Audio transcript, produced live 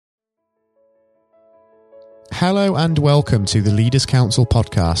Hello and welcome to the Leaders Council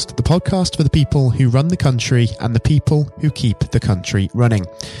podcast, the podcast for the people who run the country and the people who keep the country running.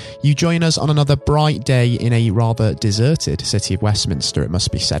 You join us on another bright day in a rather deserted city of Westminster, it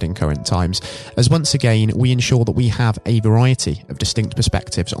must be said in current times, as once again we ensure that we have a variety of distinct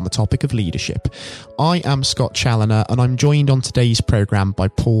perspectives on the topic of leadership. I am Scott Challoner and I'm joined on today's programme by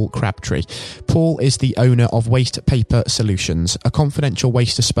Paul Crabtree. Paul is the owner of Waste Paper Solutions, a confidential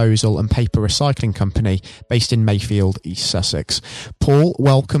waste disposal and paper recycling company based in Mayfield, East Sussex. Paul,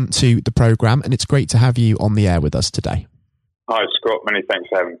 welcome to the programme and it's great to have you on the air with us today. Hi Scott, many thanks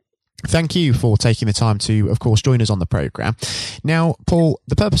for having me. Thank you for taking the time to, of course, join us on the programme. Now, Paul,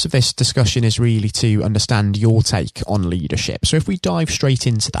 the purpose of this discussion is really to understand your take on leadership. So if we dive straight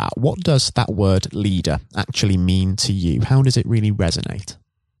into that, what does that word leader actually mean to you? How does it really resonate?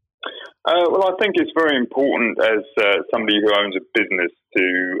 Well, I think it's very important as somebody who owns a business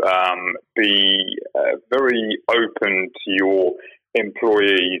to be very open to your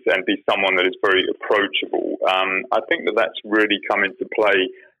employees and be someone that is very approachable. I think that's really come into play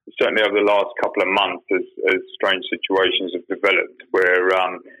certainly over the last couple of months as strange situations have developed where,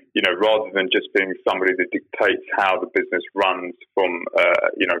 rather than just being somebody that dictates how the business runs from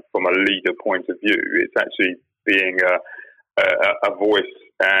a leader point of view, it's actually being a voice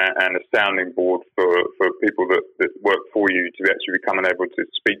and a sounding board for people that work for you to actually become able to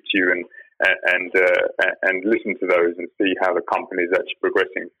speak to you and listen to those and see how the company is actually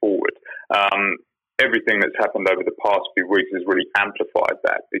progressing forward. Everything that's happened over the past few weeks has really amplified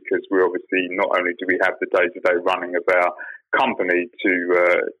that because we obviously not only do we have the day-to-day running of our company to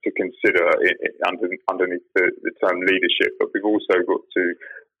consider underneath the term leadership, but we've also got to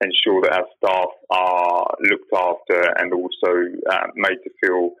ensure that our staff are looked after and also made to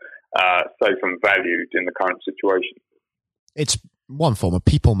feel safe and valued in the current situation. It's one form of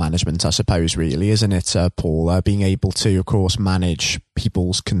people management, I suppose, really, isn't it, Paul? Being able to, of course, manage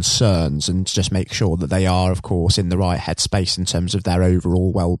people's concerns and just make sure that they are, of course, in the right headspace in terms of their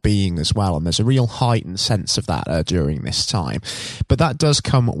overall well-being as well. And there's a real heightened sense of that during this time. But that does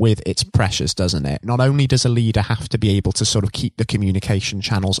come with its pressures, doesn't it? Not only does a leader have to be able to sort of keep the communication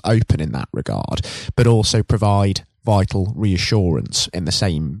channels open in that regard, but also provide vital reassurance in the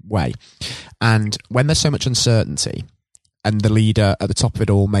same way. And when there's so much uncertainty, and the leader at the top of it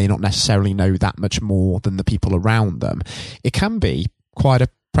all may not necessarily know that much more than the people around them, it can be quite a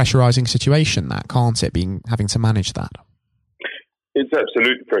pressurising situation, that, can't it, having to manage that? It's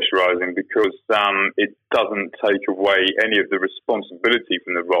absolutely pressurising because it doesn't take away any of the responsibility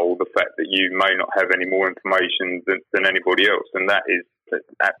from the role, the fact that you may not have any more information than anybody else. And that is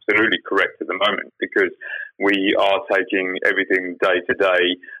absolutely correct at the moment because we are taking everything day to day.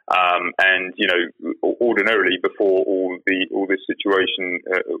 And, ordinarily before all this situation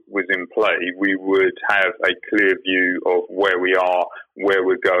was in play, we would have a clear view of where we are, where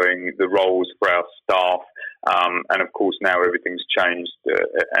we're going, the roles for our staff. And of course, now everything's changed,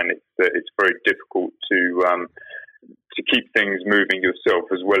 and it's very difficult to keep things moving yourself,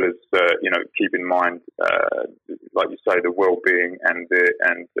 as well as keep in mind, like you say, the well-being and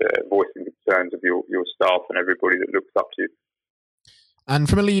voicing concerns of your staff and everybody that looks up to you. And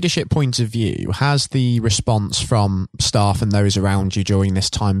from a leadership point of view, has the response from staff and those around you during this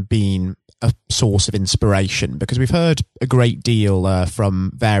time been a source of inspiration? Because we've heard a great deal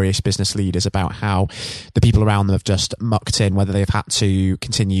from various business leaders about how the people around them have just mucked in, whether they've had to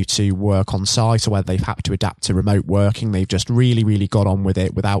continue to work on site or whether they've had to adapt to remote working. They've just really, really got on with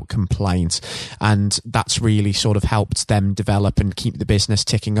it without complaint. And that's really sort of helped them develop and keep the business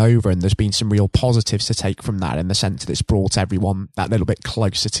ticking over. And there's been some real positives to take from that in the sense that it's brought everyone that little bit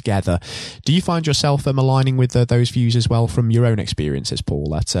closer together. Do you find yourself aligning with those views as well from your own experiences,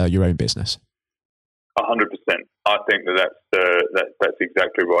 Paul, at your own business? 100%. I think that's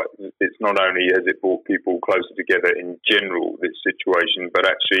exactly right. It's not only has it brought people closer together in general, this situation, but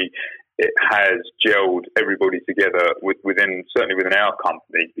actually it has gelled everybody together certainly within our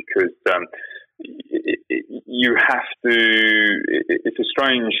company, because you have to. It's a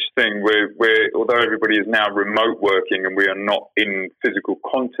strange thing where although everybody is now remote working and we are not in physical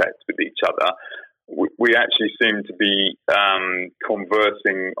contact with each other, we actually seem to be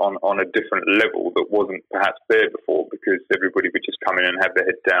conversing on a different level that wasn't perhaps there before, because everybody would just come in and have their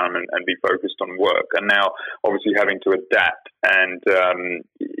head down and be focused on work. And now, obviously, having to adapt and,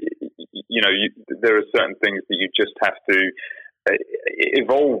 there are certain things that you just have to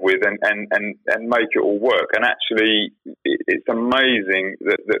evolve with and make it all work. And actually, it's amazing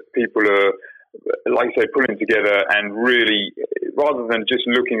that people are like I say, pulling together and really, rather than just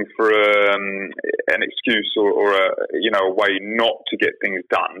looking for an excuse or a way not to get things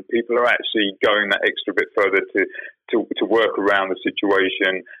done, people are actually going that extra bit further to work around the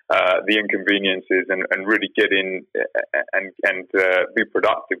situation, the inconveniences, and really get in and be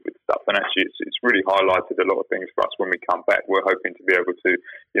productive with stuff. And actually, it's really highlighted a lot of things for us when we come back. We're hoping to be able to,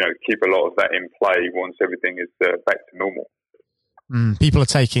 keep a lot of that in play once everything is back to normal. People are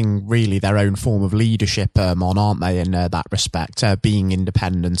taking really their own form of leadership on, aren't they? In that respect, being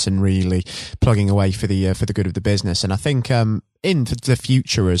independent and really plugging away for the good of the business. And I think in the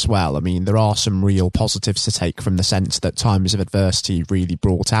future as well, I mean, there are some real positives to take from the sense that times of adversity really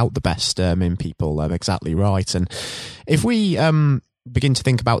brought out the best in people. Exactly right. And if we begin to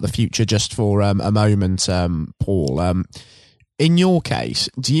think about the future just for a moment, Paul. In your case,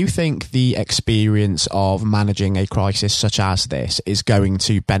 do you think the experience of managing a crisis such as this is going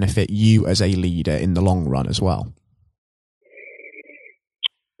to benefit you as a leader in the long run as well?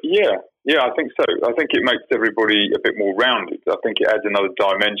 Yeah, I think so. I think it makes everybody a bit more rounded. I think it adds another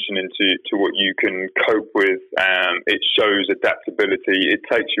dimension into what you can cope with. It shows adaptability. It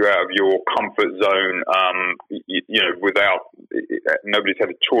takes you out of your comfort zone. Without nobody's had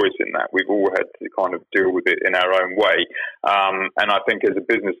a choice in that. We've all had to kind of deal with it in our own way. And I think as a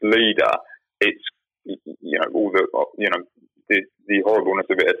business leader, it's the horribleness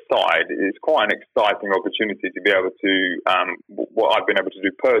of it aside, it's quite an exciting opportunity to be able to. What I've been able to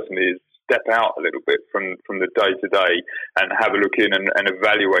do personally is step out a little bit from the day-to-day and have a look in and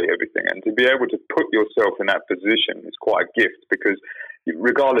evaluate everything. And to be able to put yourself in that position is quite a gift, because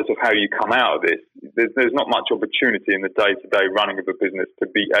regardless of how you come out of this, there's not much opportunity in the day-to-day running of a business to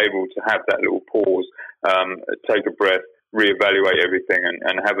be able to have that little pause, take a breath, reevaluate everything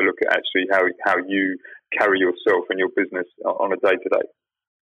and have a look at actually how you carry yourself and your business on a day-to-day.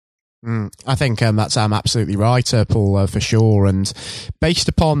 I think that's absolutely right, Paul, for sure. And based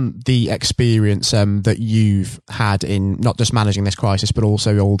upon the experience that you've had in not just managing this crisis, but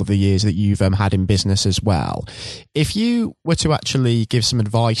also all of the years that you've had in business as well, if you were to actually give some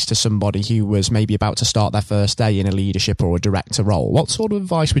advice to somebody who was maybe about to start their first day in a leadership or a director role, what sort of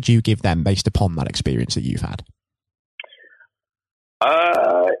advice would you give them based upon that experience that you've had?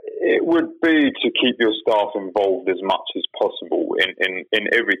 It would be to keep your staff involved as much as possible in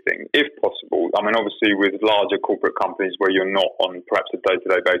everything, if possible. I mean, obviously, with larger corporate companies where you're not on perhaps a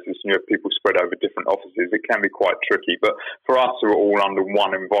day-to-day basis and you have people spread over different offices, it can be quite tricky. But for us who are all under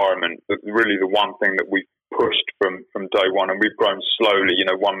one environment, really the one thing that we've pushed from day one, and we've grown slowly,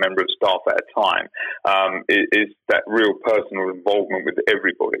 one member of staff at a time, is that real personal involvement with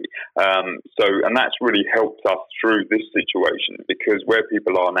everybody. And that's really helped us through this situation, because where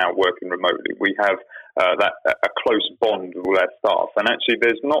people are now working remotely, we have a close bond with all our staff. And actually,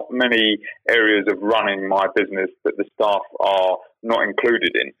 there's not many areas of running my business that the staff are not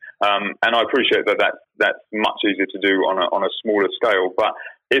included in. And I appreciate that's much easier to do on a smaller scale. But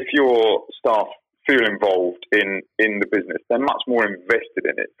if your staff feel involved in the business, they're much more invested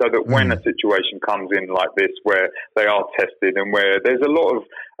in it, so that when a situation comes in like this where they are tested and where there's a lot of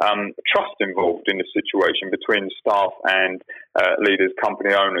trust involved in the situation between staff and leaders, company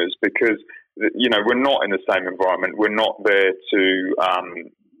owners, because we're not in the same environment, we're not there to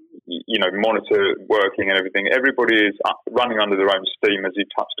monitor working and everything. Everybody is running under their own steam, as you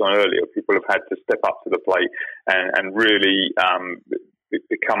touched on earlier. People have had to step up to the plate and really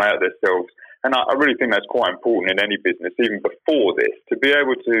come out of themselves. And I really think that's quite important in any business, even before this, to be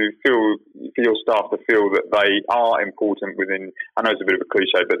able to for your staff to feel that they are important within. I know it's a bit of a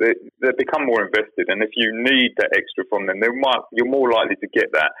cliche, but they become more invested. And if you need that extra from them, you're more likely to get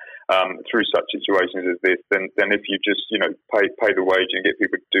that through such situations as this than if you just pay the wage and get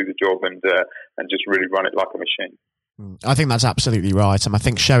people to do the job and just really run it like a machine. I think that's absolutely right. And I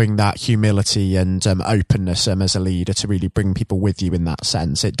think showing that humility and openness as a leader to really bring people with you in that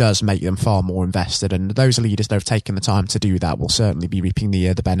sense, it does make them far more invested. And those leaders that have taken the time to do that will certainly be reaping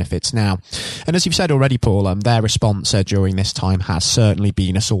the benefits now. And as you've said already, Paul, their response during this time has certainly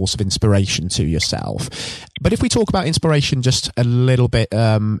been a source of inspiration to yourself. But if we talk about inspiration just a little bit,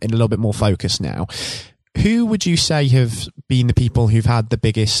 in a little bit more focus now, who would you say have been the people who've had the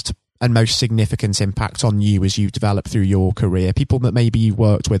biggest and most significant impact on you as you've developed through your career? People that maybe you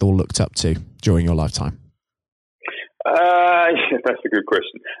worked with or looked up to during your lifetime? That's a good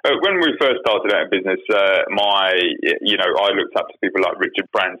question. When we first started out in business, I looked up to people like Richard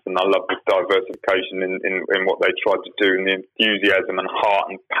Branson. I love the diversification in what they tried to do, and the enthusiasm and heart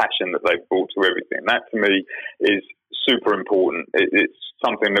and passion that they brought to everything. That to me is super important. It's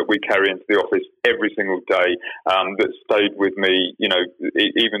something that we carry into the office every single day. That stayed with me,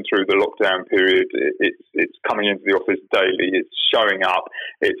 even through the lockdown period. It's coming into the office daily. It's showing up.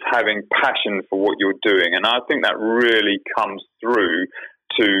 It's having passion for what you're doing, and I think that really comes through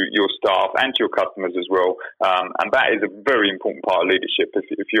to your staff and to your customers as well. And that is a very important part of leadership.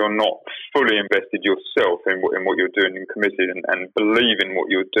 If you're not fully invested yourself in what you're doing and committed and believe in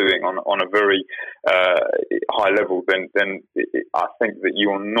what you're doing on a very high level, then I think that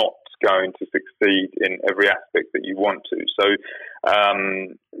you're not going to succeed in every aspect that you want to. So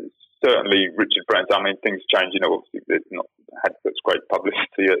certainly Richard Branson, I mean, things change, obviously it's not had such great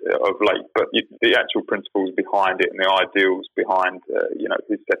publicity of late, but the actual principles behind it and the ideals behind,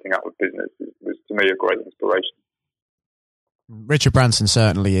 his setting up a business was to me a great inspiration. Richard Branson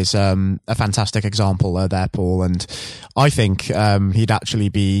certainly is a fantastic example there, Paul, and I think he'd actually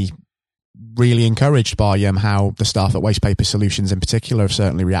be really encouraged by how the staff at Waste Paper Solutions in particular have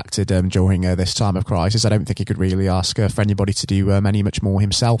certainly reacted during this time of crisis. I don't think he could really ask for anybody to do much more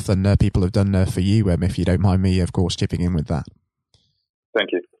himself than people have done for you, if you don't mind me, of course, chipping in with that.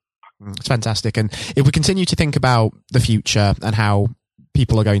 Thank you. It's fantastic. And if we continue to think about the future and how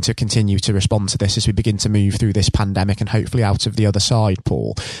people are going to continue to respond to this as we begin to move through this pandemic and hopefully out of the other side,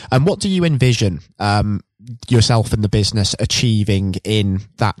 Paul, and what do you envision yourself and the business achieving in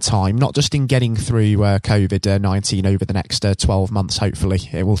that time, not just in getting through COVID-19 over the next 12 months, hopefully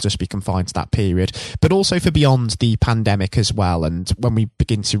it will just be confined to that period, but also for beyond the pandemic as well, and when we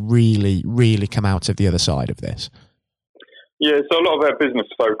begin to really, really come out of the other side of this? Yeah, so a lot of our business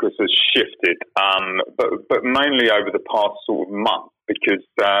focus has shifted, but mainly over the past sort of month, because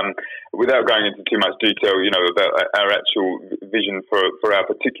without going into too much detail, about our actual vision for our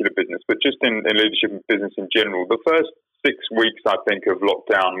particular business, but just in leadership and business in general, the first 6 weeks, I think, of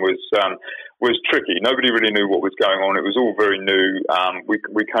lockdown was tricky. Nobody really knew what was going on. It was all very new.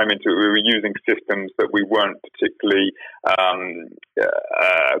 We came into it. We were using systems that we weren't particularly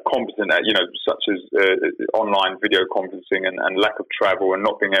competent at, such as online video conferencing and lack of travel and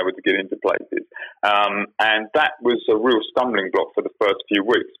not being able to get into places. And that was a real stumbling block for the first few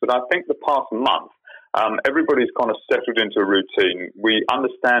weeks. But I think the past month, everybody's kind of settled into a routine. We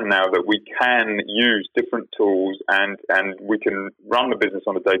understand now that we can use different tools and we can run the business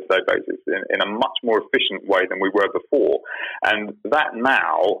on a day-to-day basis in a much more efficient way than we were before. And that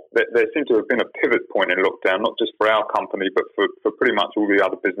now, there seems to have been a pivot point in lockdown, not just for our company, but for pretty much all the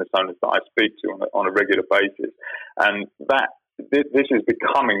other business owners that I speak to on a regular basis. And this is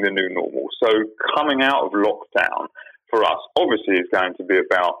becoming the new normal. So coming out of lockdown, for us, obviously, is going to be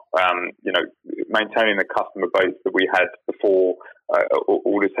about, maintaining the customer base that we had before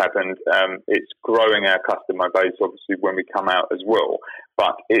all this happened. It's growing our customer base, obviously, when we come out as well.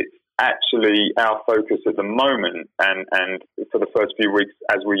 But it's actually our focus at the moment, and for the first few weeks,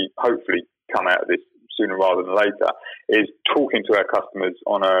 as we hopefully come out of this sooner rather than later, is talking to our customers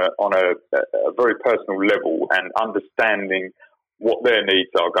on a very personal level and understanding what their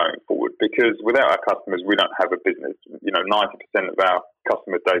needs are going forward. Because without our customers, we don't have a business. 90% of our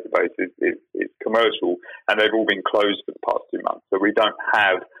customer database is commercial, and they've all been closed for the past 2 months. So we don't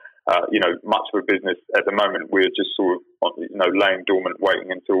have much of a business at the moment. We're just sort of laying dormant, waiting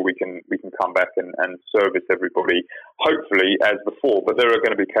until we can come back and service everybody, hopefully as before. But there are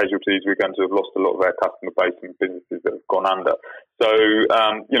going to be casualties. We're going to have lost a lot of our customer base and businesses that have gone under. So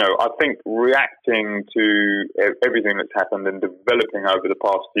I think reacting to everything that's happened and developing over the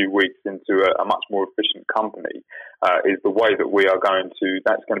past few weeks into a much more efficient company is the way that we are going to.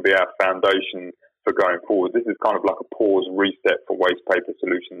 That's going to be our foundation for going forward. This is kind of like a pause reset for Waste Paper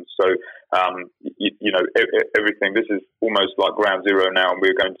Solutions. So, everything, this is almost like ground zero now, and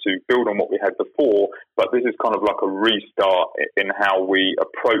we're going to build on what we had before, but this is kind of like a restart in how we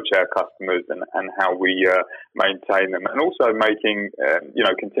approach our customers and how we maintain them, and also making,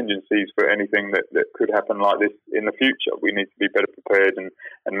 contingencies for anything that could happen like this in the future. We need to be better prepared and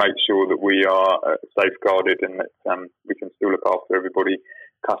make sure that we are safeguarded and that we can still look after everybody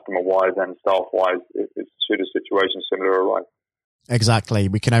customer-wise and staff-wise should a situation similar arise. Exactly.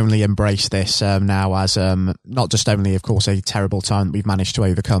 We can only embrace this now as not just only, of course, a terrible time that we've managed to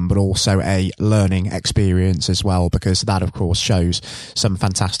overcome, but also a learning experience as well, because that, of course, shows some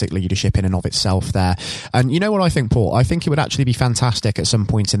fantastic leadership in and of itself there. And you know what I think, Paul? I think it would actually be fantastic at some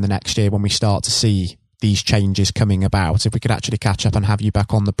point in the next year when we start to see these changes coming about, if we could actually catch up and have you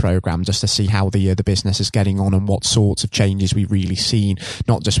back on the programme just to see how the business is getting on and what sorts of changes we've really seen,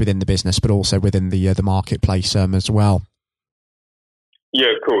 not just within the business, but also within the marketplace as well. Yeah,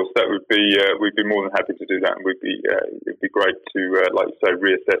 of course, that would be. We'd be more than happy to do that, and it'd be great to, like you say,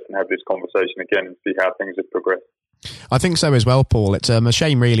 reassess and have this conversation again and see how things have progressed. I think so as well, Paul. It's a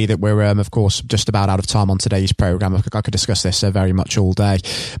shame, really, that we're, of course, just about out of time on today's programme. I could discuss this very much all day.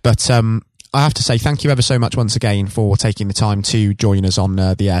 But I have to say thank you ever so much once again for taking the time to join us on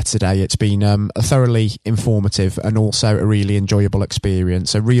the air today. It's been a thoroughly informative and also a really enjoyable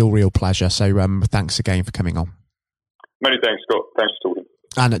experience. A real pleasure. So thanks again for coming on. Many thanks, Scott. Thanks for talking.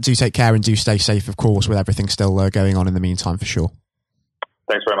 And do take care and do stay safe, of course, with everything still going on in the meantime, for sure.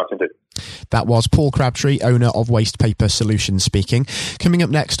 Thanks very much indeed. That was Paul Crabtree, owner of Waste Paper Solutions, speaking. Coming up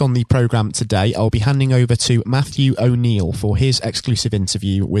next on the programme today, I'll be handing over to Matthew O'Neill for his exclusive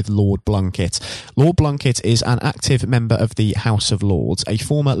interview with Lord Blunkett. Lord Blunkett is an active member of the House of Lords, a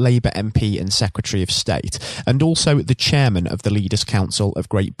former Labour MP and Secretary of State, and also the chairman of the Leaders' Council of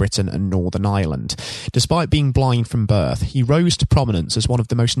Great Britain and Northern Ireland. Despite being blind from birth, he rose to prominence as one of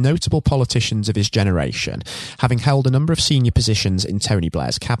the most notable politicians of his generation, having held a number of senior positions in Tony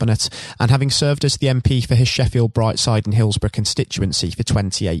Blair's cabinet and having served as the MP for his Sheffield, Brightside and Hillsborough constituency for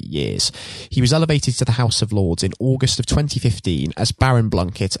 28 years. He was elevated to the House of Lords in August of 2015 as Baron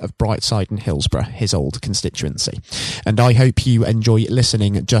Blunkett of Brightside and Hillsborough, his old constituency. And I hope you enjoy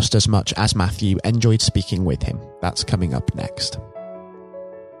listening just as much as Matthew enjoyed speaking with him. That's coming up next.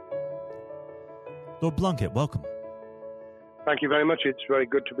 Lord Blunkett, welcome. Thank you very much. It's very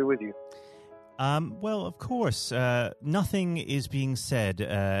good to be with you. Well, of course, nothing is being said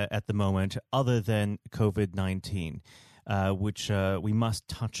at the moment other than COVID-19, which we must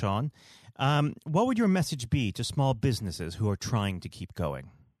touch on. What would your message be to small businesses who are trying to keep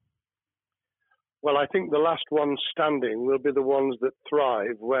going? Well, I think the last ones standing will be the ones that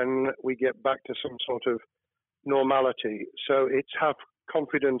thrive when we get back to some sort of normality. So it's have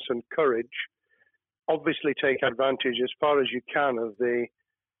confidence and courage. Obviously, take advantage as far as you can of the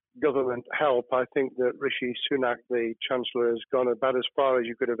government help. I think that Rishi Sunak, the Chancellor, has gone about as far as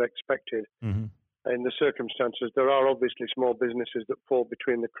you could have expected in the circumstances. There are obviously small businesses that fall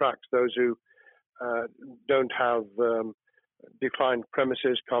between the cracks. Those who don't have defined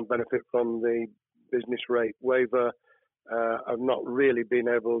premises can't benefit from the business rate waiver, have not really been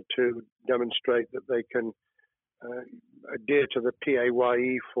able to demonstrate that they can adhere to the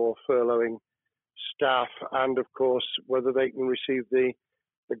PAYE for furloughing staff, and of course whether they can receive the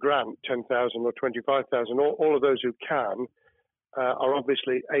grant, 10,000 or 25,000. All of those who can are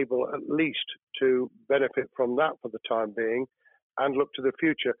obviously able at least to benefit from that for the time being and look to the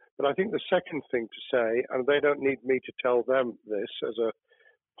future. But I think the second thing to say, and they don't need me to tell them this as a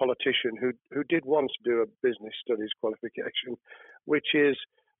politician who did once do a business studies qualification, which is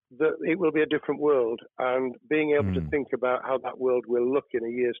that it will be a different world, and being able to think about how that world will look in a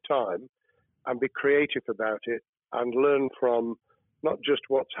year's time and be creative about it and learn from not just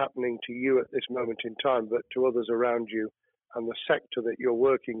what's happening to you at this moment in time, but to others around you and the sector that you're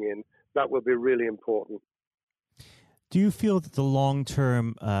working in, that will be really important. Do you feel that the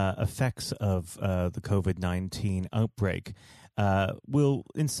long-term effects of the COVID-19 outbreak will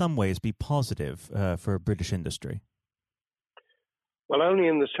in some ways be positive for British industry? Well, only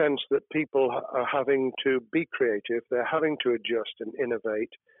in the sense that people are having to be creative, they're having to adjust and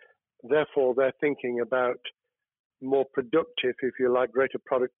innovate. Therefore, they're thinking about more productive, if you like, greater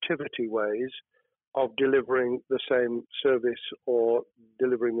productivity ways of delivering the same service or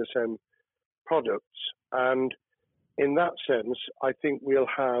delivering the same products. And in that sense, I think we'll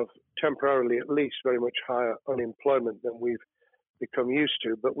have temporarily at least very much higher unemployment than we've become used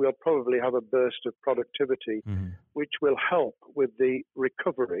to, but we'll probably have a burst of productivity, which will help with the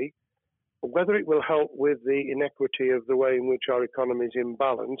recovery. Whether it will help with the inequity of the way in which our economy is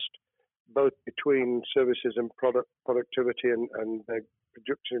imbalanced, both between services and productivity and the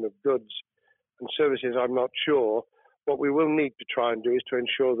production of goods and services, I'm not sure. What we will need to try and do is to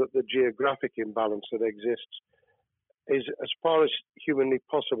ensure that the geographic imbalance that exists is, as far as humanly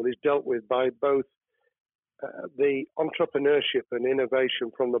possible, is dealt with by both the entrepreneurship and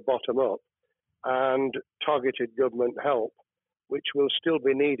innovation from the bottom up and targeted government help, which will still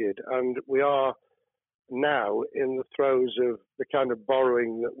be needed. And we are now in the throes of the kind of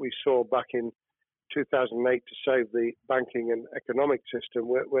borrowing that we saw back in 2008 to save the banking and economic system.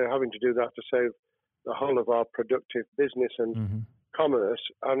 We're having to do that to save the whole of our productive business and commerce,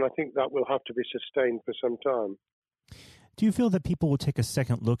 and I think that will have to be sustained for some time. Do you feel that people will take a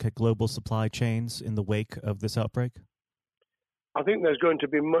second look at global supply chains in the wake of this outbreak? I think there's going to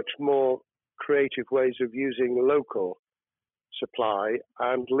be much more creative ways of using local supply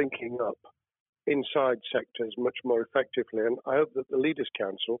and linking up inside sectors much more effectively. And I hope that the Leaders'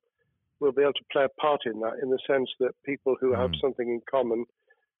 Council will be able to play a part in that, in the sense that people who have something in common,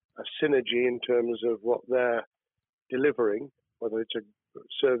 a synergy in terms of what they're delivering, whether it's a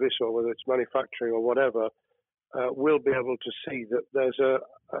service or whether it's manufacturing or whatever, will be able to see that there's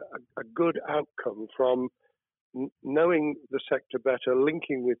a good outcome from knowing the sector better,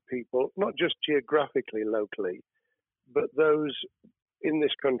 linking with people, not just geographically, locally, but those in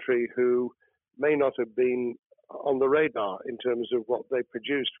this country who may not have been on the radar in terms of what they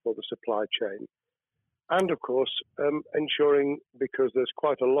produced for the supply chain. And of course, ensuring, because there's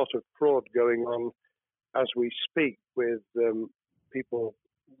quite a lot of fraud going on as we speak with people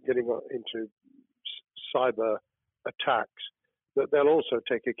getting into cyber attacks, that they'll also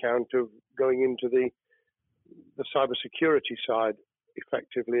take account of going into the cybersecurity side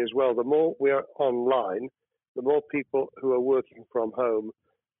effectively as well. The more we are online, the more people who are working from home,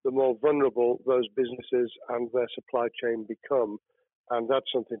 the more vulnerable those businesses and their supply chain become. And that's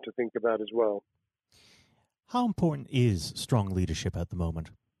something to think about as well. How important is strong leadership at the moment?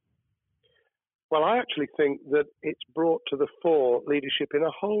 Well, I actually think that it's brought to the fore leadership in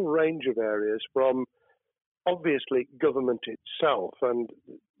a whole range of areas, from obviously government itself, and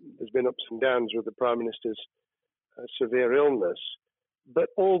there's been ups and downs with the Prime Minister's severe illness, but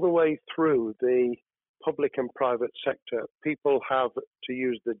all the way through the public and private sector, people have, to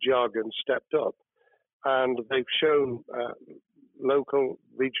use the jargon, stepped up, and they've shown local,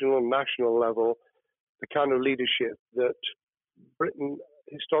 regional, national level the kind of leadership that Britain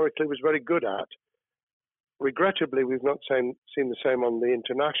historically was very good at. Regrettably, we've not seen the same on the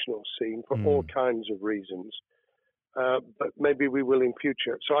international scene for all kinds of reasons, but maybe we will in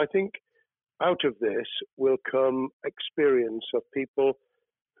future. So I think out of this will come experience of people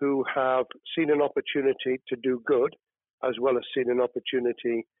who have seen an opportunity to do good, as well as seen an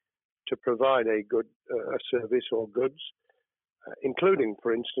opportunity to provide a good service or goods, including,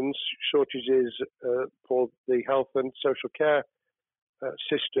 for instance, shortages for the health and social care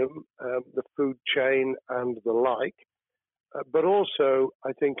system, the food chain and the like, but also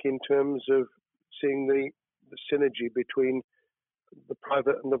I think in terms of seeing the synergy between the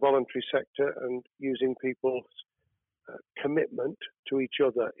private and the voluntary sector and using people's commitment to each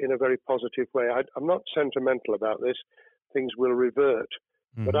other in a very positive way. I'm not sentimental about this. Things will revert.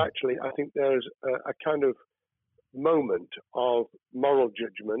 But actually, I think there's a kind of moment of moral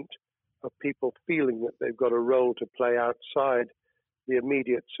judgment of people feeling that they've got a role to play outside the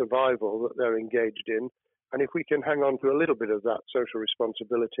immediate survival that they're engaged in. And if we can hang on to a little bit of that social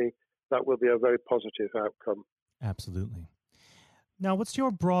responsibility, that will be a very positive outcome. Absolutely. Now, what's your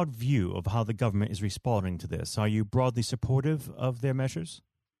broad view of how the government is responding to this? Are you broadly supportive of their measures?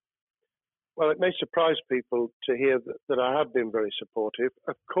 Well, it may surprise people to hear that I have been very supportive.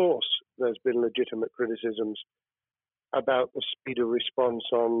 Of course, there's been legitimate criticisms about the speed of response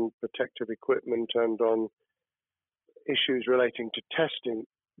on protective equipment and on issues relating to testing.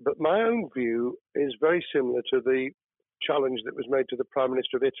 But my own view is very similar to the challenge that was made to the Prime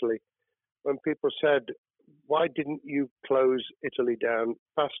Minister of Italy when people said, why didn't you close Italy down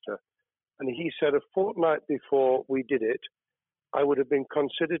faster? And he said, a fortnight before we did it, I would have been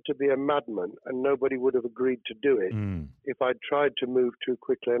considered to be a madman and nobody would have agreed to do it if I'd tried to move too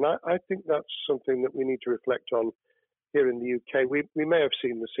quickly. And I think that's something that we need to reflect on here in the UK. We may have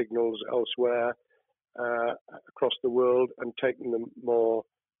seen the signals elsewhere across the world and taken them more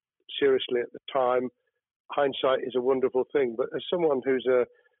seriously at the time. Hindsight is a wonderful thing, but as someone who's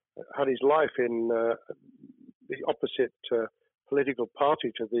had his life in the opposite political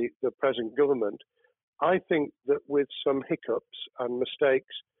party to the present government, I think that with some hiccups and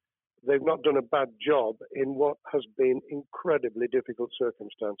mistakes, they've not done a bad job in what has been incredibly difficult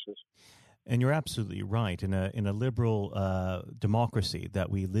circumstances. And you're absolutely right. In a liberal democracy that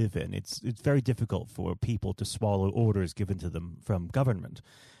we live in, it's very difficult for people to swallow orders given to them from government.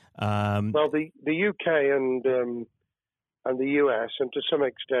 Well, the UK and the US, and to some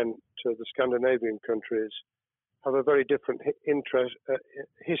extent the Scandinavian countries, have a very different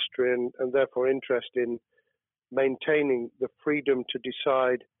history and therefore interest in maintaining the freedom to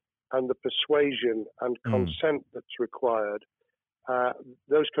decide and the persuasion and consent that's required.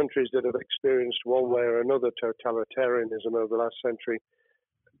 Those countries that have experienced one way or another totalitarianism over the last century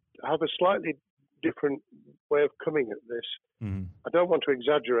have a slightly different way of coming at this. I don't want to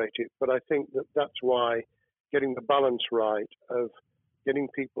exaggerate it, but I think that that's why getting the balance right of getting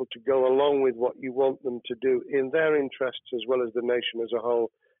people to go along with what you want them to do in their interests as well as the nation as a whole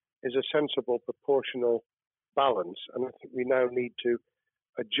is a sensible, proportional balance. And I think we now need to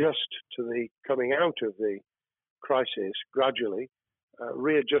adjust to the coming out of the crisis gradually,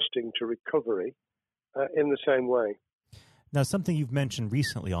 readjusting to recovery in the same way. Now, something you've mentioned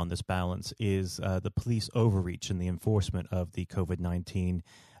recently on this balance is the police overreach in the enforcement of the COVID-19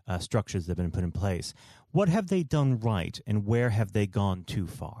 structures that have been put in place. What have they done right, and where have they gone too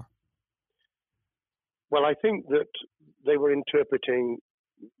far? Well, I think that they were interpreting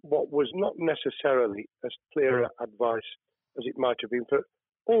what was not necessarily as clear advice as it might have been for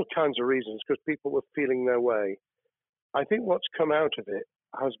all kinds of reasons, because people were feeling their way. I think what's come out of it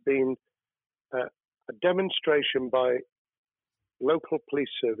has been a demonstration by local police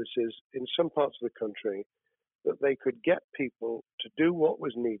services in some parts of the country that they could get people to do what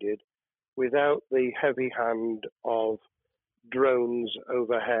was needed without the heavy hand of drones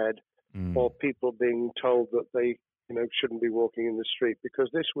overhead or people being told that they shouldn't be walking in the street, because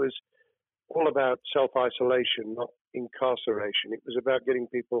this was all about self-isolation, not incarceration. It was about getting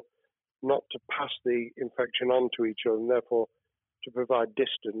people not to pass the infection on to each other and therefore to provide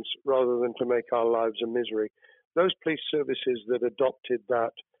distance rather than to make our lives a misery. Those police services that adopted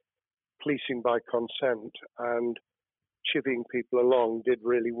that policing by consent and chivying people along did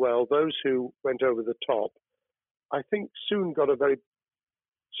really well. Those who went over the top, I think, soon got a very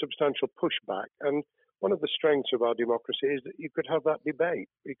substantial pushback. And one of the strengths of our democracy is that you could have that debate.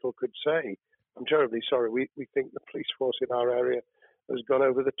 People could say, I'm terribly sorry, we think the police force in our area has gone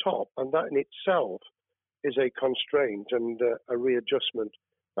over the top. And that in itself is a constraint and a readjustment.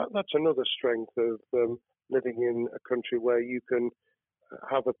 That's another strength of living in a country where you can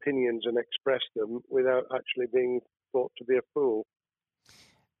have opinions and express them without actually being thought to be a fool.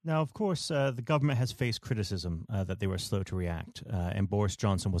 Now, of course, the government has faced criticism that they were slow to react, and Boris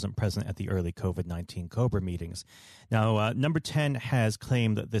Johnson wasn't present at the early COVID-19 COBRA meetings. Now, Number 10 has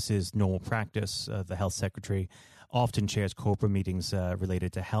claimed that this is normal practice. The health secretary often chairs COBRA meetings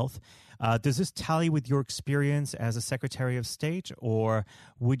related to health. Does this tally with your experience as a Secretary of State, or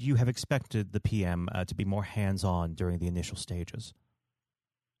would you have expected the PM to be more hands-on during the initial stages?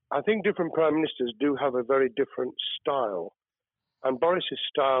 I think different prime ministers do have a very different style. And Boris's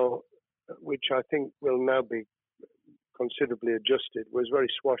style, which I think will now be considerably adjusted, was very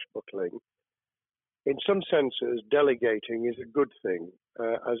swashbuckling. In some senses, delegating is a good thing,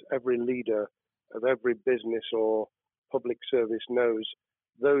 as every leader of every business or public service knows.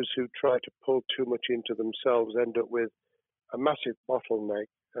 Those who try to pull too much into themselves end up with a massive bottleneck,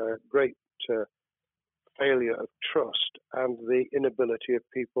 great failure of trust, and the inability of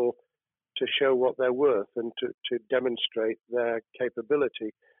people to show what they're worth and to demonstrate their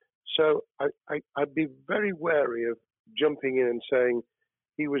capability. So I'd be very wary of jumping in and saying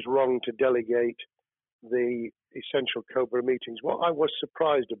he was wrong to delegate the essential COBRA meetings. What I was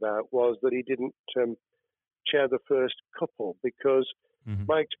surprised about was that he didn't chair the first couple, because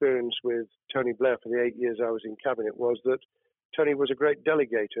my experience with Tony Blair for the 8 years I was in Cabinet was that Tony was a great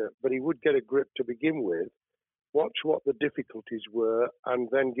delegator, but he would get a grip to begin with, watch what the difficulties were, and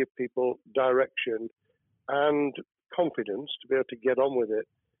then give people direction and confidence to be able to get on with it.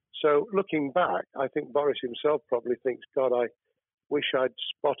 So looking back, I think Boris himself probably thinks, God, I wish I'd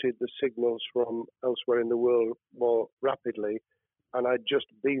spotted the signals from elsewhere in the world more rapidly, and I'd just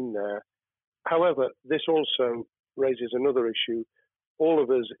been there. However, this also raises another issue. All of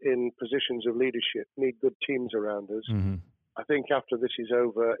us in positions of leadership need good teams around us. I think after this is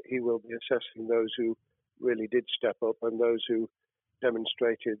over, he will be assessing those who really did step up and those who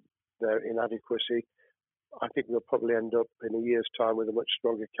demonstrated their inadequacy. I think we'll probably end up in a year's time with a much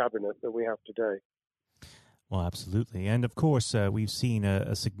stronger cabinet than we have today. Well, absolutely. And of course, we've seen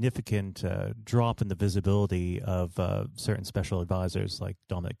a significant drop in the visibility of certain special advisors like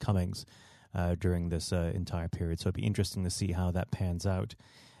Dominic Cummings during this entire period. So it'd be interesting to see how that pans out.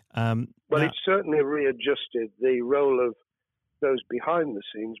 It's certainly readjusted the role of those behind the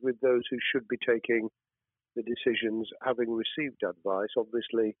scenes with those who should be taking the decisions, having received advice.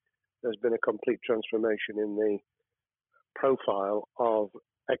 Obviously, there's been a complete transformation in the profile of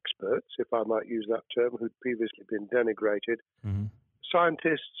experts, if I might use that term, who'd previously been denigrated.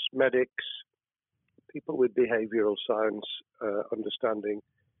 Scientists, medics, people with behavioral science understanding.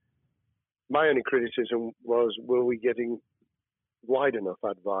 My only criticism was, were we getting wide enough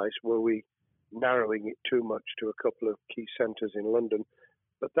advice? Were we narrowing it too much to a couple of key centres in London?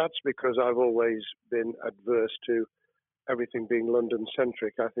 But that's because I've always been adverse to everything being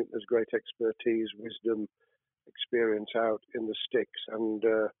London-centric. I think there's great expertise, wisdom, experience out in the sticks, and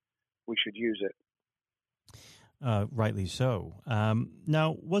we should use it. Rightly so.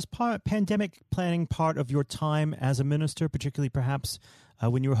 Now, was pandemic planning part of your time as a minister, particularly perhaps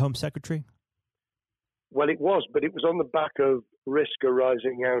when you were Home Secretary? Well, it was, but it was on the back of risk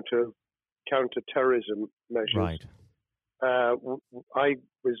arising out of counter-terrorism measures. Right. I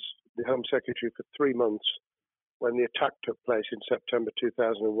was the Home Secretary for 3 months when the attack took place in September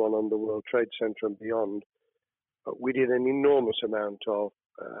 2001 on the World Trade Center and beyond. We did an enormous amount of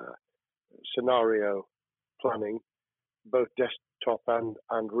scenario planning, both desktop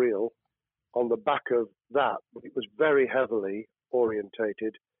and real, on the back of that, but it was very heavily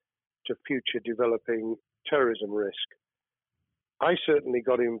orientated to future developing terrorism risk. I certainly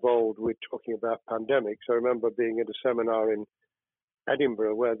got involved with talking about pandemics. I remember being at a seminar in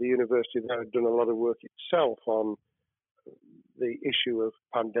Edinburgh where the university there had done a lot of work itself on the issue of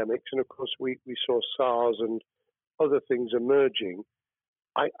pandemics. And of course, we saw SARS and other things emerging.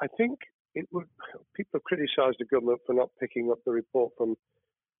 I think people have criticised the government for not picking up the report from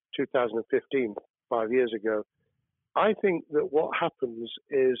 2015, 5 years ago. I think that what happens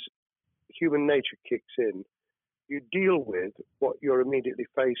is human nature kicks in. You deal with what you're immediately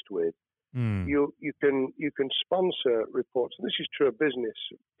faced with. You can sponsor reports, and this is true of business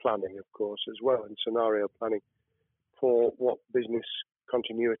planning, of course, as well, and scenario planning for what business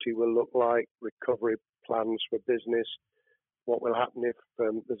continuity will look like, recovery plans for business, what will happen if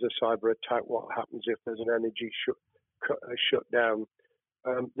there's a cyber attack, what happens if there's an energy shutdown.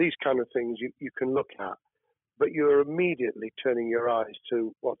 These kind of things you can look at, but you're immediately turning your eyes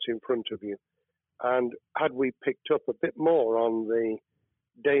to what's in front of you. And had we picked up a bit more on the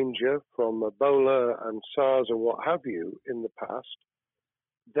danger from Ebola and SARS and what have you in the past,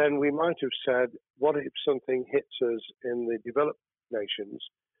 then we might have said, what if something hits us in the developed nations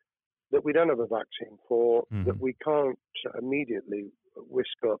that we don't have a vaccine for, that we can't immediately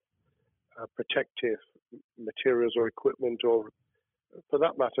whisk up protective materials or equipment, or for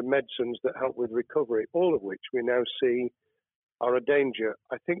that matter, medicines that help with recovery, all of which we now see are a danger.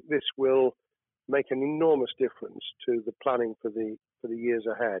 I think this will make an enormous difference to the planning for the years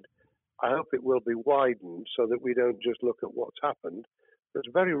ahead. I hope it will be widened so that we don't just look at what's happened, but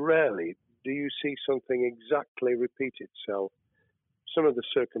very rarely do you see something exactly repeat itself. Some of the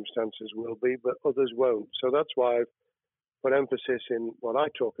circumstances will be, but others won't. So that's why I've put emphasis in what I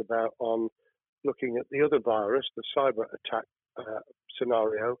talk about on looking at the other virus, the cyber attack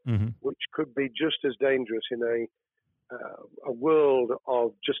scenario, which could be just as dangerous in a world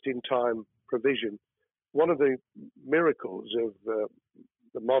of just-in-time provision. One of the miracles of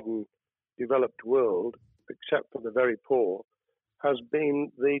the modern developed world, except for the very poor, has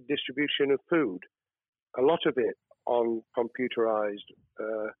been the distribution of food. A lot of it on computerized,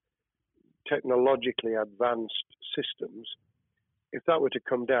 technologically advanced systems. If that were to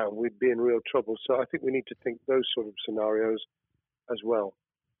come down, we'd be in real trouble. So I think we need to think those sort of scenarios as well.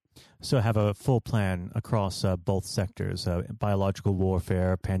 So have a full plan across both sectors, biological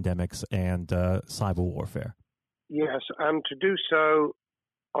warfare, pandemics, and cyber warfare. Yes, and to do so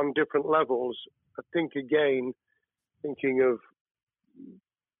on different levels. I think, again,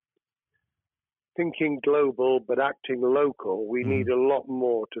 thinking global but acting local, we need a lot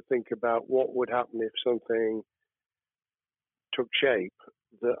more to think about what would happen if something took shape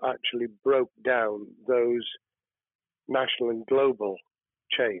that actually broke down those national and global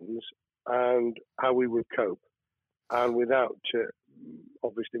chains and how we would cope. And without,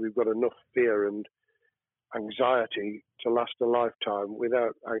 obviously, we've got enough fear and anxiety to last a lifetime.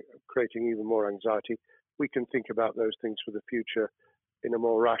 Without creating even more anxiety, we can think about those things for the future in a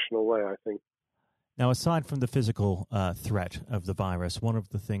more rational way, I think. Now, aside from the physical threat of the virus, one of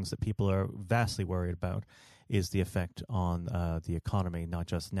the things that people are vastly worried about is the effect on the economy, not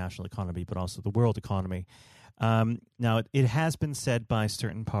just the national economy, but also the world economy. Now, it has been said by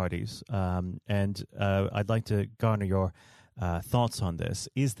certain parties, and I'd like to garner your thoughts on this.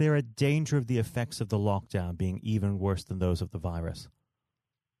 Is there a danger of the effects of the lockdown being even worse than those of the virus?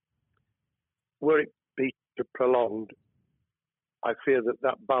 Were it be prolonged, I fear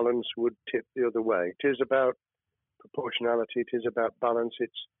that balance would tip the other way. It is about proportionality. It is about balance.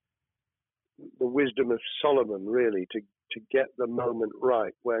 It's the wisdom of Solomon, really, to get the moment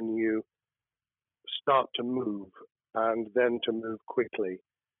right when you start to move and then to move quickly.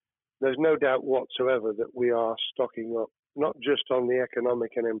 There's no doubt whatsoever that we are stocking up, not just on the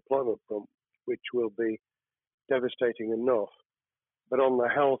economic and employment front, which will be devastating enough, but on the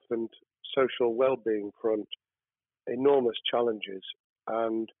health and social well-being front, enormous challenges,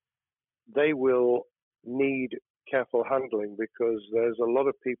 and they will need careful handling because there's a lot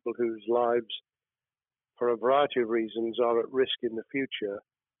of people whose lives, for a variety of reasons, are at risk in the future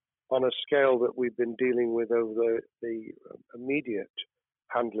on a scale that we've been dealing with over the immediate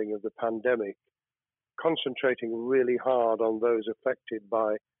handling of the pandemic, concentrating really hard on those affected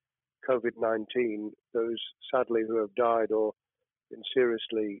by COVID-19, those sadly who have died or been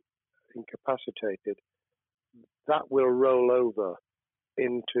seriously incapacitated. That will roll over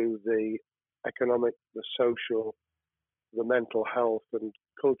into the economic, the social, the mental health and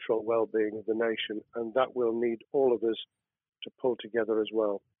cultural well-being of the nation, and that will need all of us to pull together as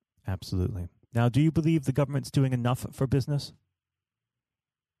well. Absolutely. Now, do you believe the government's doing enough for business?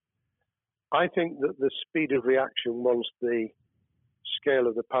 I think that the speed of reaction once the scale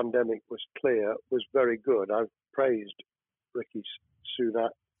of the pandemic was clear was very good. I've praised Rishi Sunak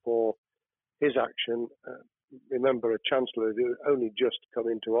for his action. Remember, a chancellor who only just come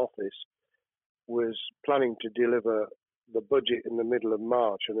into office was planning to deliver the budget in the middle of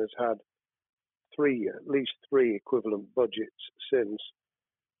March and has had at least three equivalent budgets since.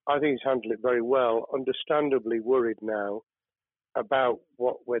 I think he's handled it very well. Understandably worried now about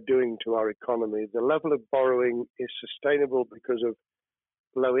what we're doing to our economy. The level of borrowing is sustainable because of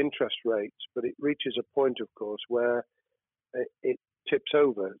low interest rates, but it reaches a point, of course, where it tips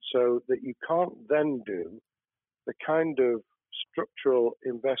over so that you can't then do the kind of structural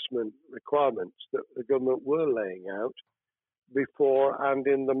investment requirements that the government were laying out before and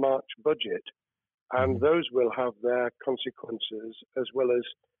in the March budget. And those will have their consequences as well as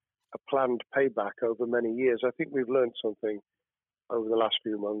a planned payback over many years. I think we've learned something over the last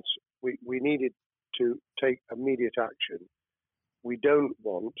few months. We needed to take immediate action. We don't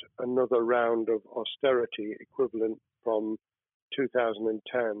want another round of austerity equivalent from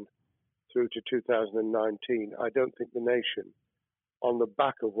 2010 through to 2019. I don't think the nation, on the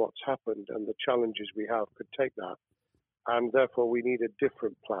back of what's happened and the challenges we have, could take that. And therefore, we need a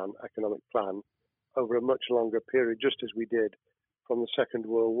different plan, economic plan, over a much longer period, just as we did from the Second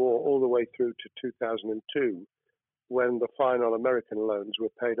World War all the way through to 2002, when the final American loans were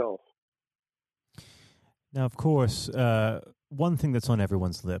paid off. Now, of course, one thing that's on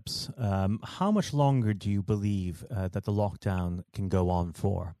everyone's lips, how much longer do you believe that the lockdown can go on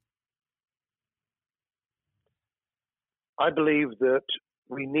for? I believe that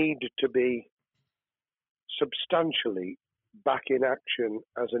we need to be substantially back in action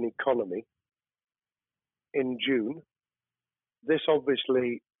as an economy in June. This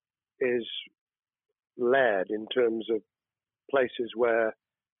obviously is led in terms of places where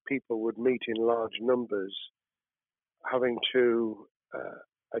people would meet in large numbers, having to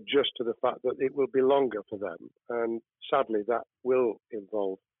adjust to the fact that it will be longer for them. And sadly, that will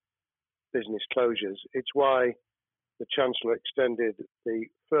involve business closures. It's why the Chancellor extended the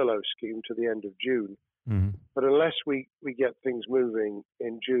furlough scheme to the end of June. Mm-hmm. But unless we get things moving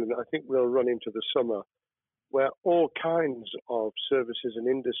in June, I think we'll run into the summer where all kinds of services and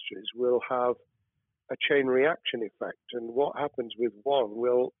industries will have a chain reaction effect. And what happens with one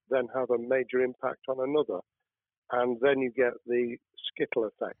will then have a major impact on another. And then you get the skittle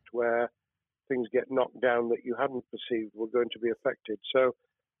effect where things get knocked down that you hadn't perceived were going to be affected. So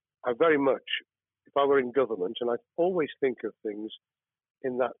I very much, if I were in government, and I always think of things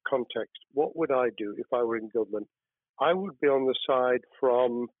in that context, what would I do if I were in government? I would be on the side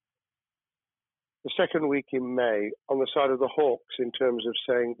from the second week in May, on the side of the hawks in terms of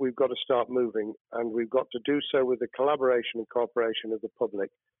saying we've got to start moving, and we've got to do so with the collaboration and cooperation of the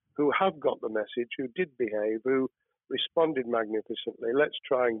public who have got the message, who did behave, who responded magnificently. Let's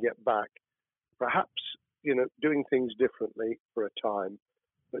try and get back, perhaps, doing things differently for a time,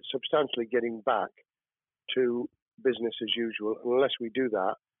 but substantially getting back to business as usual. And unless we do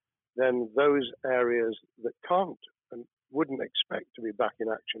that, then those areas that can't and wouldn't expect to be back in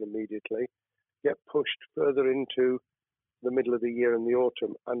action immediately get pushed further into the middle of the year and the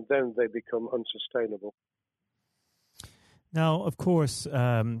autumn, and then they become unsustainable. Now, of course,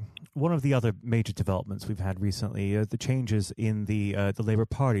 one of the other major developments we've had recently are the changes in the Labour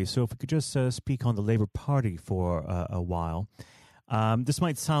Party. So if we could just speak on the Labour Party for a while. This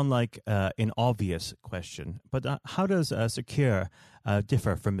might sound like an obvious question, but how does Sir Keir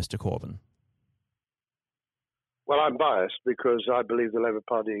differ from Mr. Corbyn? Well, I'm biased because I believe the Labour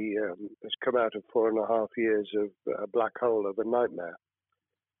Party has come out of 4.5 years of a black hole of a nightmare,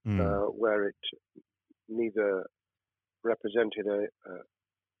 where it neither represented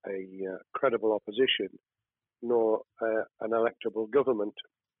a credible opposition nor an electable government,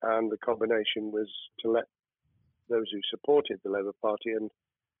 and the combination was to let those who supported the Labour Party and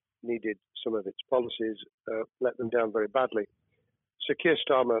needed some of its policies let them down very badly. Sir Keir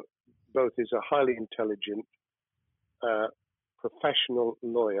Starmer both is a highly intelligent, professional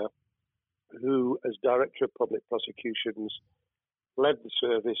lawyer who, as Director of Public Prosecutions, led the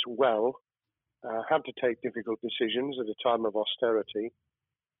service well, had to take difficult decisions at a time of austerity,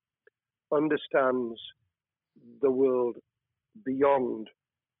 understands the world beyond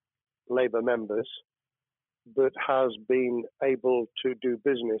Labour members, but has been able to do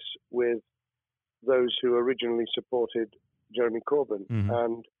business with those who originally supported Jeremy Corbyn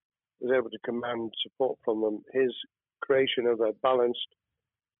and was able to command support from them. His creation of a balanced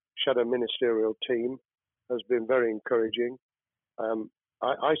shadow ministerial team has been very encouraging.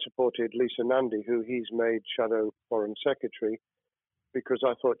 I supported Lisa Nandy, who he's made shadow foreign secretary, because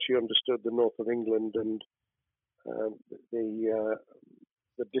I thought she understood the north of England and the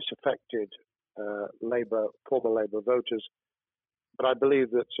disaffected former Labour voters. But I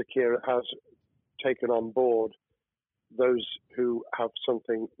believe that Sir Keir has taken on board those who have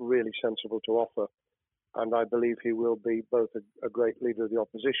something really sensible to offer. And I believe he will be both a great leader of the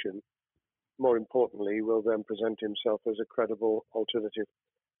opposition. More importantly, he will then present himself as a credible alternative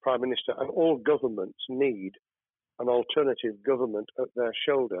Prime Minister. And all governments need an alternative government at their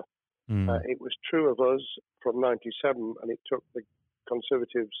shoulder. It was true of us from 97, and it took the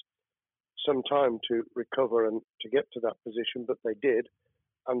Conservatives some time to recover and to get to that position, but they did,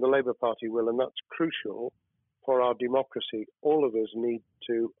 and the Labour Party will, and that's crucial for our democracy. All of us need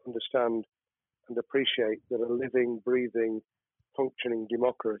to understand and appreciate that a living, breathing, functioning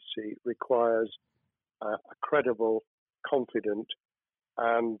democracy requires a credible, confident,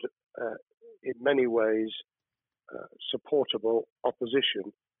 and in many ways supportable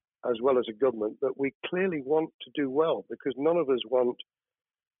opposition, as well as a government that we clearly want to do well, because none of us want,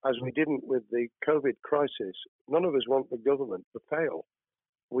 as we didn't with the COVID crisis, none of us want the government to fail.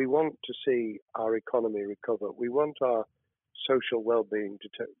 We want to see our economy recover. We want our social well-being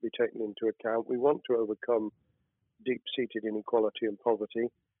to be taken into account. We want to overcome deep-seated inequality and poverty,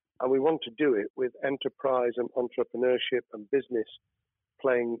 and we want to do it with enterprise and entrepreneurship and business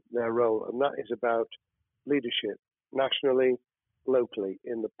playing their role, and that is about leadership nationally, locally,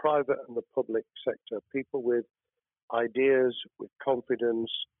 in the private and the public sector, people with ideas, with confidence,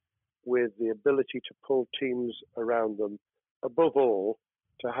 with the ability to pull teams around them, above all,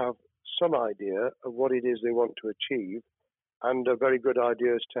 to have some idea of what it is they want to achieve and a very good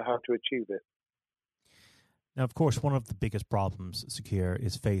idea as to how to achieve it. Now, of course, one of the biggest problems Sir Keir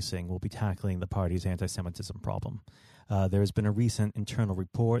is facing will be tackling the party's anti-Semitism problem. There has been a recent internal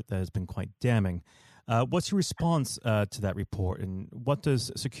report that has been quite damning. What's your response to that report, and what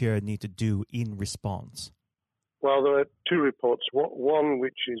does Sir Keir need to do in response? Well, there are two reports. One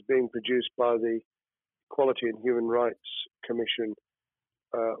which is being produced by the Equality and Human Rights Commission,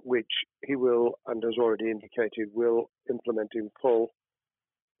 which he will, and has already indicated, will implement in full.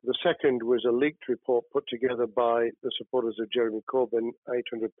 The second was a leaked report put together by the supporters of Jeremy Corbyn,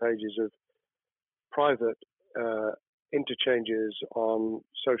 800 pages of private interchanges on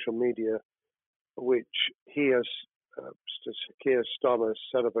social media, which he has, Keir Starmer,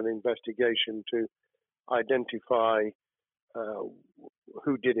 set up an investigation to identify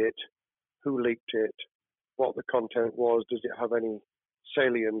who did it, who leaked it, what the content was, does it have any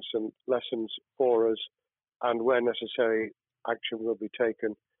salience and lessons for us, and where necessary, action will be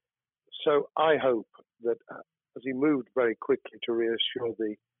taken. So I hope that as he moved very quickly to reassure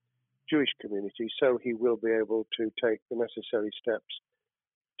the Jewish community, so he will be able to take the necessary steps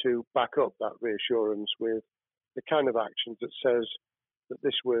to back up that reassurance with the kind of actions that says that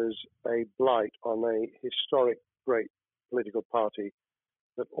this was a blight on a historic, great political party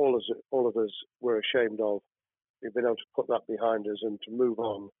that all of us were ashamed of. We've been able to put that behind us and to move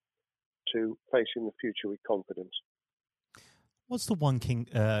on to facing the future with confidence. What's the one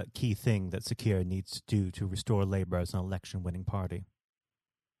key thing that Sir Keir needs to do to restore Labour as an election-winning party?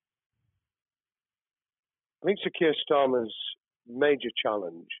 I think Sir Keir Starmer's major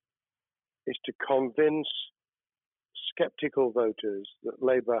challenge is to convince sceptical voters that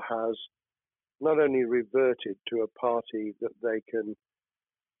Labour has not only reverted to a party that they can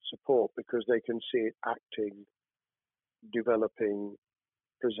support because they can see it acting, developing,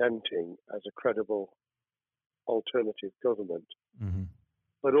 presenting as a credible alternative government,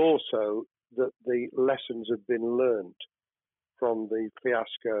 but also that the lessons have been learned from the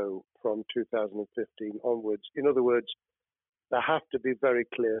fiasco from 2015 onwards. In other words, there have to be very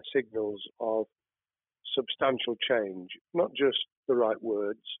clear signals of substantial change, not just the right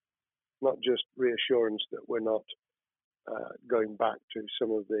words, not just reassurance that we're not going back to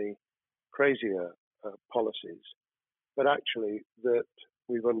some of the crazier policies, but actually that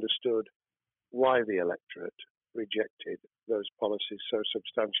we've understood why the electorate rejected those policies so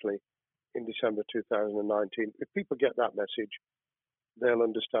substantially in December 2019. If people get that message, they'll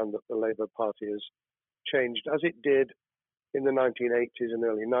understand that the Labour Party has changed, as it did in the 1980s and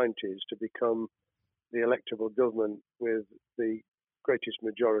early 90s, to become the electable government with the greatest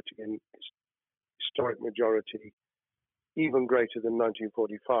majority in historic majority, even greater than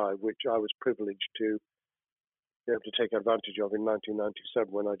 1945, which I was privileged to be able to take advantage of in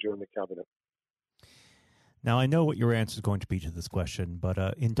 1997 when I joined the cabinet. Now, I know what your answer is going to be to this question, but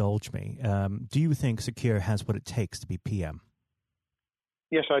indulge me. Do you think Sir Keir has what it takes to be PM?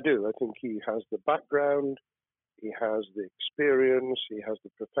 Yes, I do. I think he has the background, he has the experience, he has the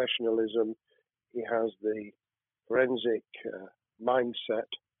professionalism, he has the forensic mindset,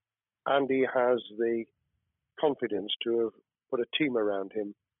 and he has the confidence to have put a team around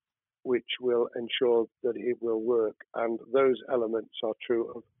him which will ensure that it will work. And those elements are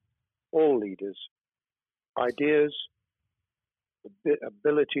true of all leaders. Ideas, the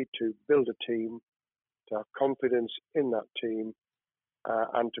ability to build a team, to have confidence in that team,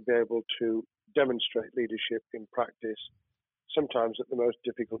 and to be able to demonstrate leadership in practice, sometimes at the most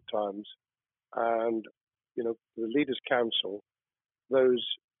difficult times. And, the Leaders' Council, those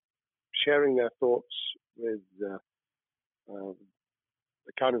sharing their thoughts with the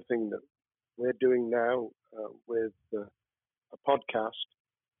kind of thing that we're doing now with a podcast,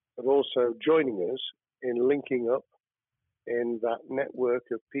 but also joining us in linking up in that network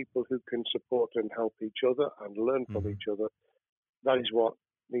of people who can support and help each other and learn from each other. That is what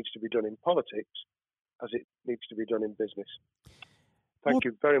needs to be done in politics as it needs to be done in business. Thank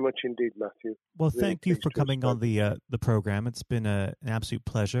you very much indeed, Matthew. Well, Really thank you pleased for to have coming on spoken. the program. It's been an absolute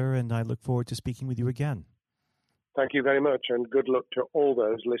pleasure, and I look forward to speaking with you again. Thank you very much, and good luck to all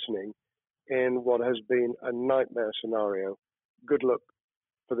those listening in what has been a nightmare scenario. Good luck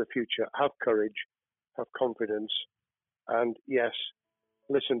for the future. Have courage, have confidence, and yes,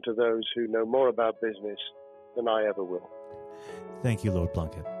 listen to those who know more about business than I ever will. Thank you, Lord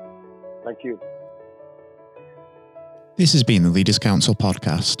Plunkett. Thank you. This has been the Leaders' Council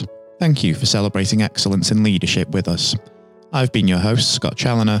podcast. Thank you for celebrating excellence in leadership with us. I've been your host, Scott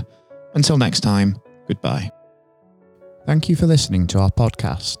Challoner. Until next time, goodbye. Thank you for listening to our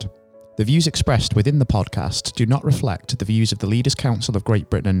podcast. The views expressed within the podcast do not reflect the views of the Leaders' Council of Great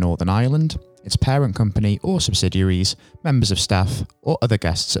Britain and Northern Ireland, its parent company or subsidiaries, members of staff, or other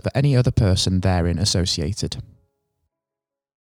guests of any other person therein associated.